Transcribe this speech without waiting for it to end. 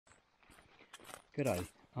G'day,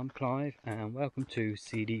 I'm Clive and welcome to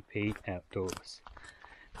CDP Outdoors.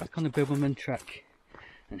 Back on the Bibbulmun track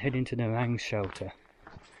and heading to Nerang shelter.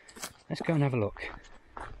 Let's go and have a look.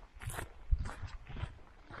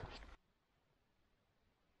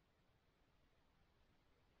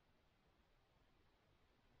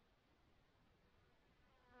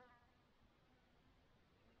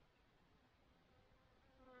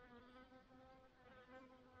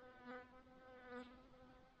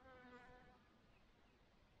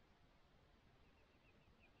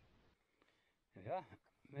 Yeah,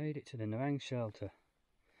 made it to the Nerang shelter.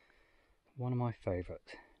 One of my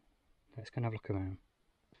favourite. Let's go and have a look around.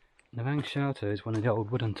 Nerang shelter is one of the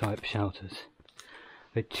old wooden type shelters,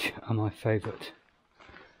 which are my favourite.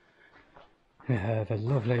 We have a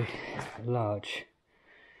lovely, large,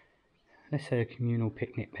 let's say a communal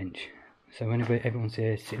picnic bench. So whenever everyone's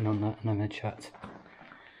here sitting on that and having a chat.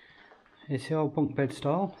 It's the old bunk bed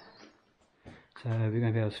style. So we're going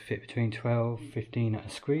to be able to fit between 12, 15 at a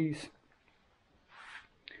squeeze.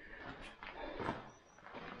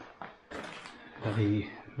 Got the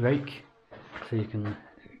rake so you can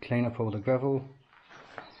clean up all the gravel.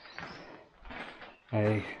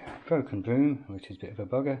 A broken broom, which is a bit of a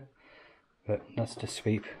bugger, but that's to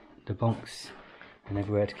sweep the bunks and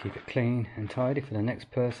everywhere to keep it clean and tidy for the next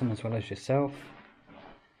person as well as yourself.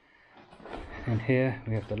 And here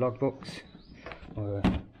we have the logbooks, or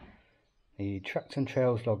the Tracks and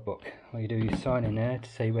Trails logbook, where you do your sign in there to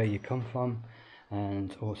say where you come from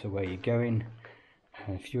and also where you're going,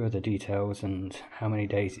 and a few other details and how many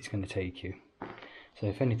days it's going to take you. So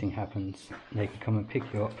if anything happens, they can come and pick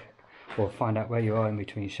you up or find out where you are in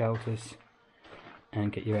between shelters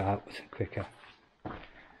and get you out quicker.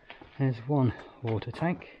 There's one water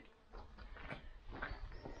tank.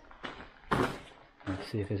 Let's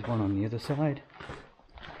see if there's one on the other side.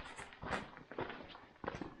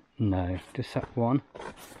 No, just that one.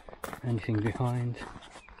 Anything behind?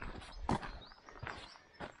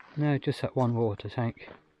 No, just that one water tank.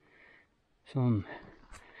 Some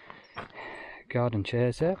garden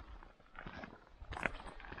chairs there.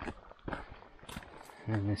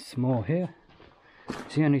 And there's some more here.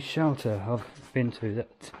 It's the only shelter I've been to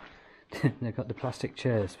that they've got the plastic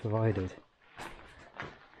chairs provided.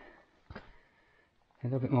 A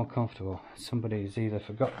little bit more comfortable. Somebody's either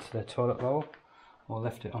forgot their toilet roll or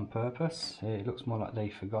left it on purpose. It looks more like they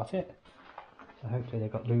forgot it. So hopefully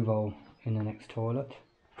they've got loo roll in the next toilet.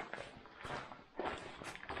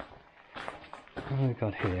 What have we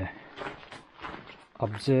got here?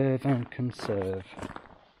 Observe and conserve.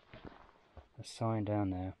 A sign down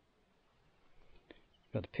there.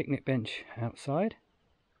 Got the picnic bench outside.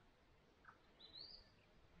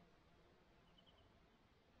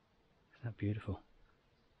 Isn't that beautiful?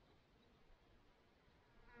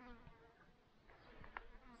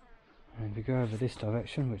 And if we go over this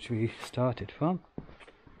direction, which we started from,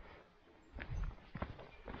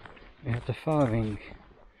 we have the firing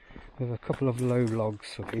with a couple of low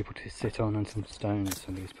logs for people to sit on and some stones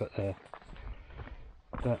somebody's put there.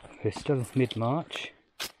 But we're still mid-March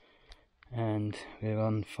and we're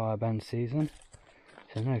on fire ban season,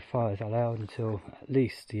 so no fires allowed until at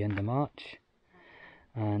least the end of March,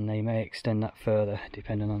 and they may extend that further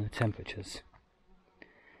depending on the temperatures.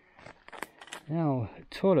 Now,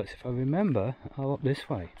 toilets, if I remember, are up this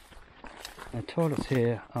way. The toilets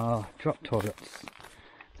here are drop toilets.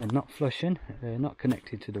 They're not flushing, they're not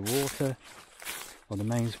connected to the water or the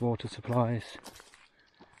mains water supplies.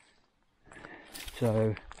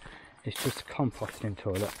 So it's just composting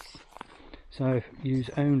toilets. So use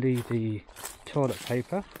only the toilet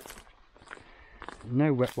paper.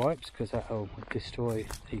 No wet wipes because that will destroy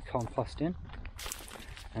the composting.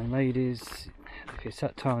 And ladies, if it's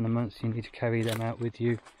that time of the month, you need to carry them out with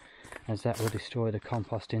you, as that will destroy the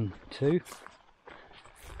composting too.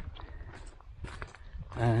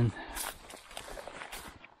 And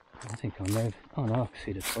I think I know. Oh no, I can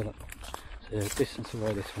see the toilet. So the distance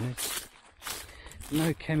away this one is.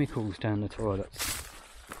 No chemicals down the toilets,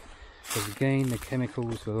 because again the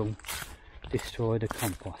chemicals will destroy the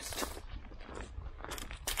compost.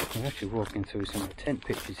 I'm actually walking through some tent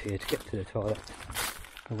pitches here to get to the toilet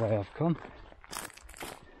the way I've come.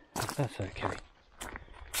 But that's okay.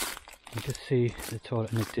 You just see the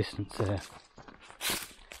toilet in the distance there.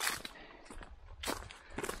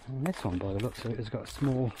 And this one, by the looks of it, has got a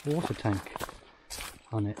small water tank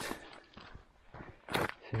on it. So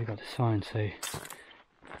we've got a sign say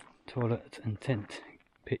toilet and tent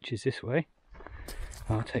pitches this way.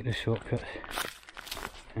 I'll take the shortcut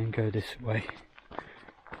and go this way.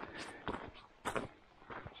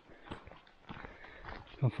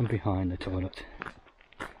 Come from behind the toilet.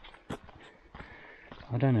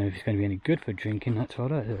 I don't know if it's going to be any good for drinking, that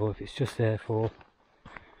toilet, or if it's just there for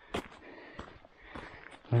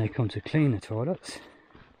when they come to clean the toilets.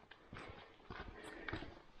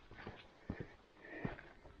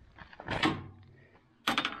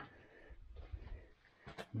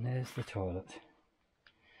 And there's the toilet.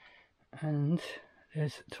 And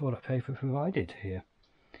there's toilet paper provided here.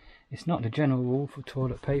 It's not the general rule for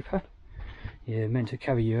toilet paper. You're meant to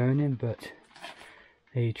carry your own in, but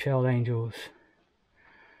the Trail Angels,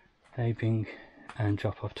 they bring and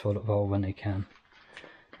drop off toilet roll when they can,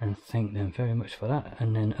 and thank them very much for that.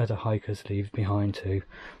 And then other hikers leave behind too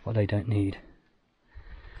what they don't need.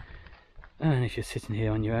 And if you're sitting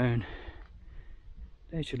here on your own,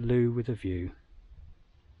 there's your loo with a view.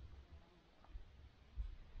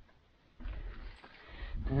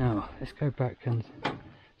 Now let's go back and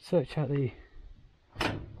search out the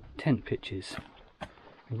tent pitches.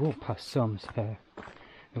 We walked past some, so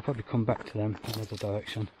we'll probably come back to them in another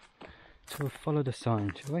direction. So we'll follow the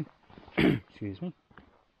sign, shall we? Excuse me.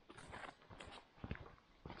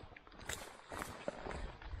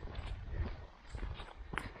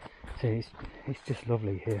 See, it's just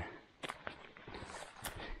lovely here.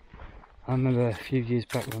 I remember a few years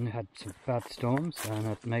back when we had some bad storms and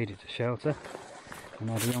I'd made it to shelter, and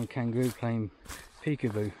I had a young kangaroo playing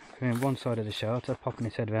peekaboo from one side of the shelter, popping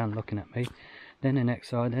his head around looking at me, then the next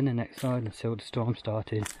side, then the next side, until the storm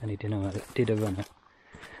started and he did a runner.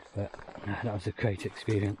 But that was a great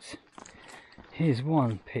experience. Here's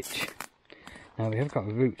one pitch. Now we have got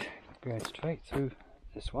a route going straight through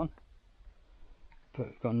this one, but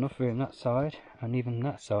we've got enough room that side and even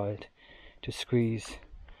that side to squeeze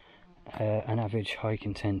an average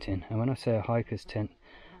hiking tent in. And when I say a hiker's tent,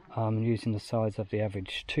 I'm using the size of the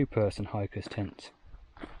average two-person hiker's tent.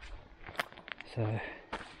 So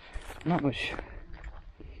not much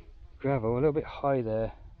gravel, a little bit high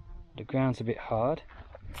there, the ground's a bit hard,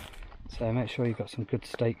 so make sure you've got some good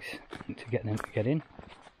stakes to get them to get in.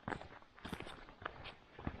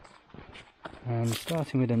 And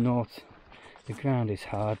starting with the north, the ground is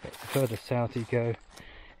hard, but the further south you go,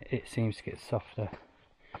 it seems to get softer.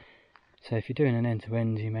 So if you're doing an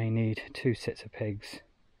end-to-end, you may need 2 sets of pegs.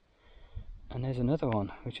 And there's another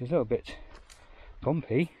one which is a little bit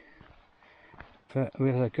bumpy, but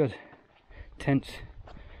with a good tent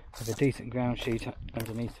with a decent ground sheet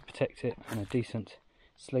underneath to protect it and a decent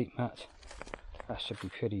sleep mat, that should be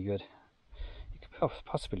pretty good. You could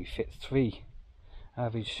possibly fit 3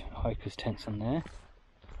 average hikers' tents on there.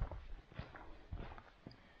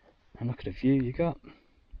 And look at the view you got,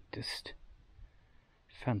 just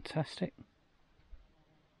fantastic.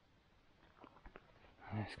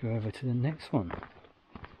 Let's go over to the next one.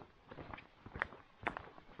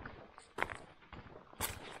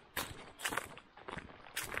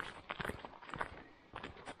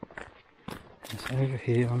 It's over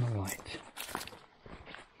here on the right.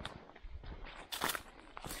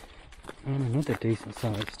 And another decent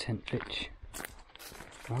sized tent pitch.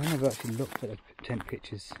 I never actually looked at the tent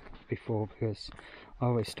pitches before because I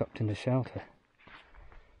always stopped in the shelter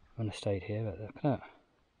when I stayed here, but look at that.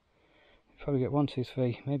 You probably get 1, 2,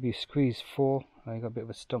 3, maybe you squeeze 4. Oh, you got a bit of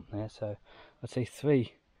a stump there, so I'd say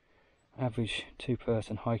 3 average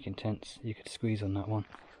 2-person hiking tents you could squeeze on that one.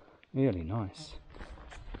 Really nice.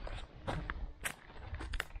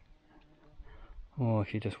 Or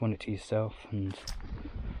if you just want it to yourself and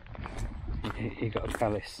you got a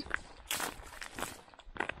palace.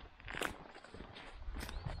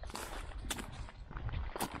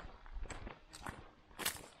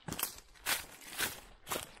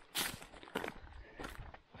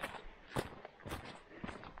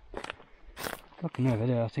 Looking over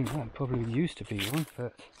there, I think that probably used to be one,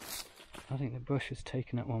 but I think the bush has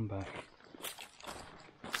taken that one back.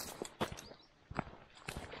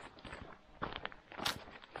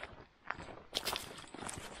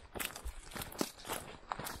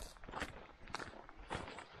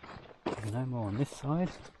 No more on this side.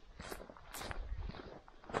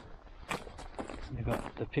 You've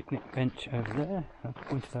got the picnic bench over there, I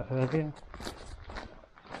pointed out earlier.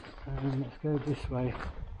 And let's go this way,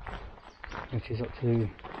 which is up to the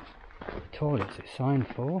toilets it's signed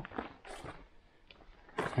for.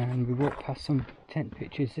 And we walk past some tent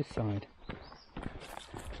pitches this side.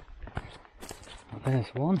 Oh, there's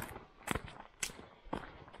one.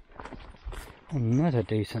 Another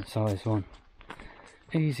decent sized one.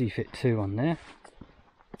 Easy fit 2 on there.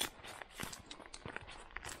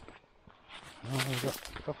 Oh, we've got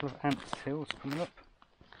a couple of ant hills coming up.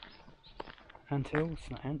 Ant hills,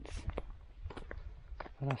 not ants.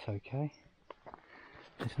 But that's okay.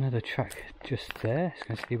 There's another track just there.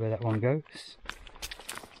 Let's go see where that one goes.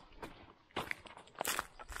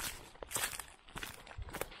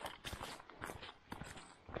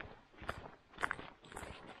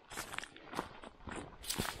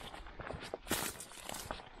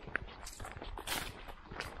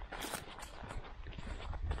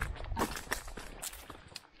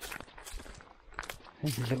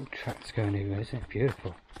 There's a little tracks going over, isn't it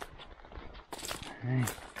beautiful? Hey.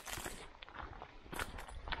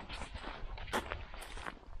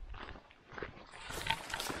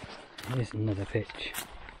 Here's another pitch.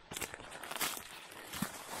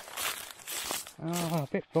 Oh, a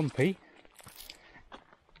bit bumpy.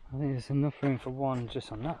 I think there's enough room for one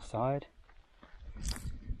just on that side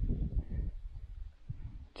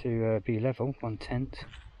to be level, one tent.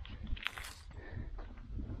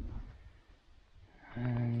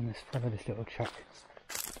 And let's follow this little track.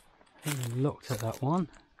 I think we looked at that one.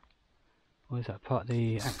 Or is that part of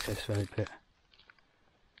the access road bit?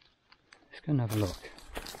 Let's go and have a look.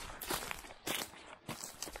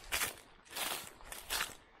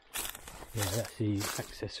 Yeah, that's the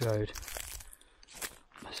access road.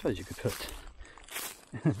 I suppose you could put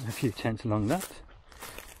a few tents along that,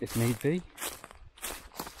 if need be.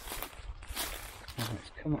 Now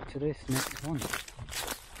let's come up to this next one.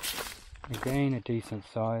 Again, a decent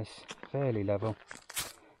size, fairly level.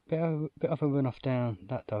 Bit of a run off down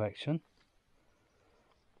that direction,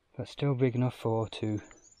 but still big enough for 2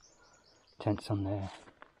 tents on there.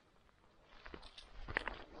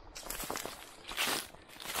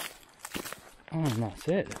 And that's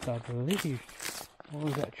it, I believe. Oh,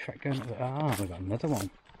 we've got a track going up there. Ah, we've got another one.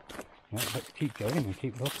 Right, let's keep going and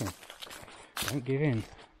keep looking. Don't give in.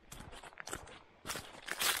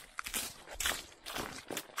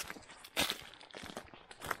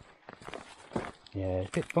 Yeah, it's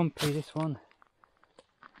a bit bumpy, this one.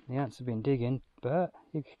 The ants have been digging, but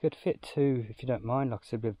you could fit 2 if you don't mind, like I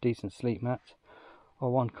said, with a decent sleep mat,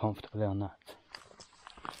 or 1 comfortably on that.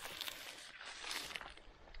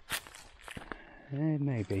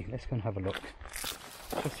 Maybe. Let's go and have a look,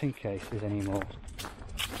 just in case there's any more.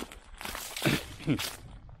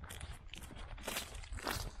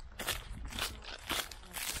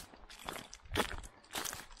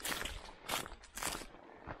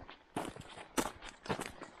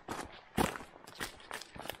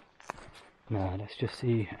 No, that's just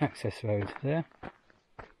the access road there.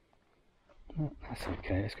 Oh, that's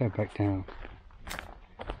okay, let's go back down.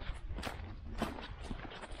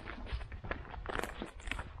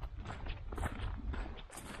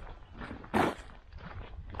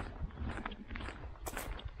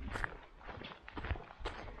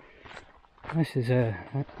 This is a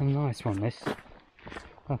nice one, this.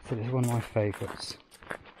 Like I said, it's one of my favourites.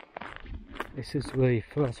 This is the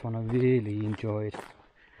first one I really enjoyed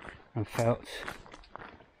and felt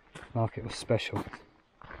like it was special.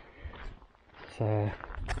 So,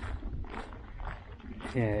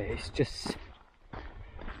 yeah, it's just...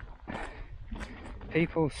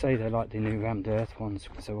 People say they like the new rammed earth ones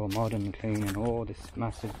because they're all modern and clean and all this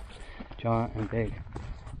massive, giant and big.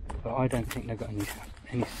 But I don't think they've got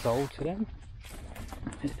any soul to them.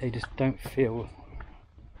 They just don't feel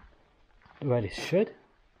the way they should.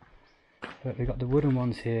 But we've got the wooden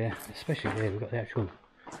ones here, especially here, we've got the actual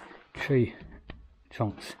tree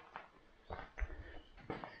trunks.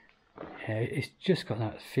 Yeah, it's just got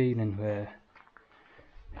that feeling where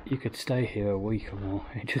you could stay here a week or more.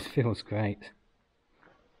 It just feels great.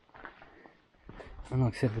 And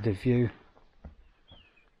like I said, with the view,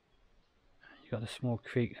 you've got the small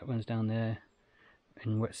creek that runs down there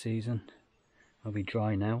in wet season. It'll be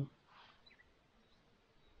dry now.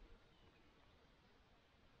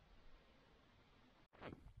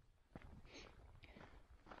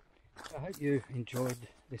 I hope you enjoyed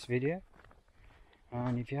this video,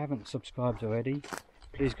 and if you haven't subscribed already,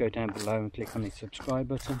 please go down below and click on the subscribe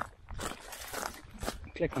button.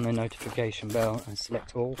 Click on the notification bell and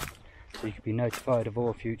select all, so you can be notified of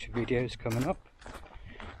all future videos coming up.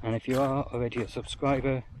 And if you are already a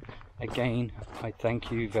subscriber, again, I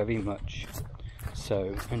thank you very much.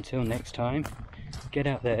 So until next time, get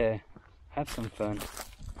out there, have some fun,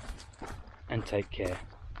 and take care.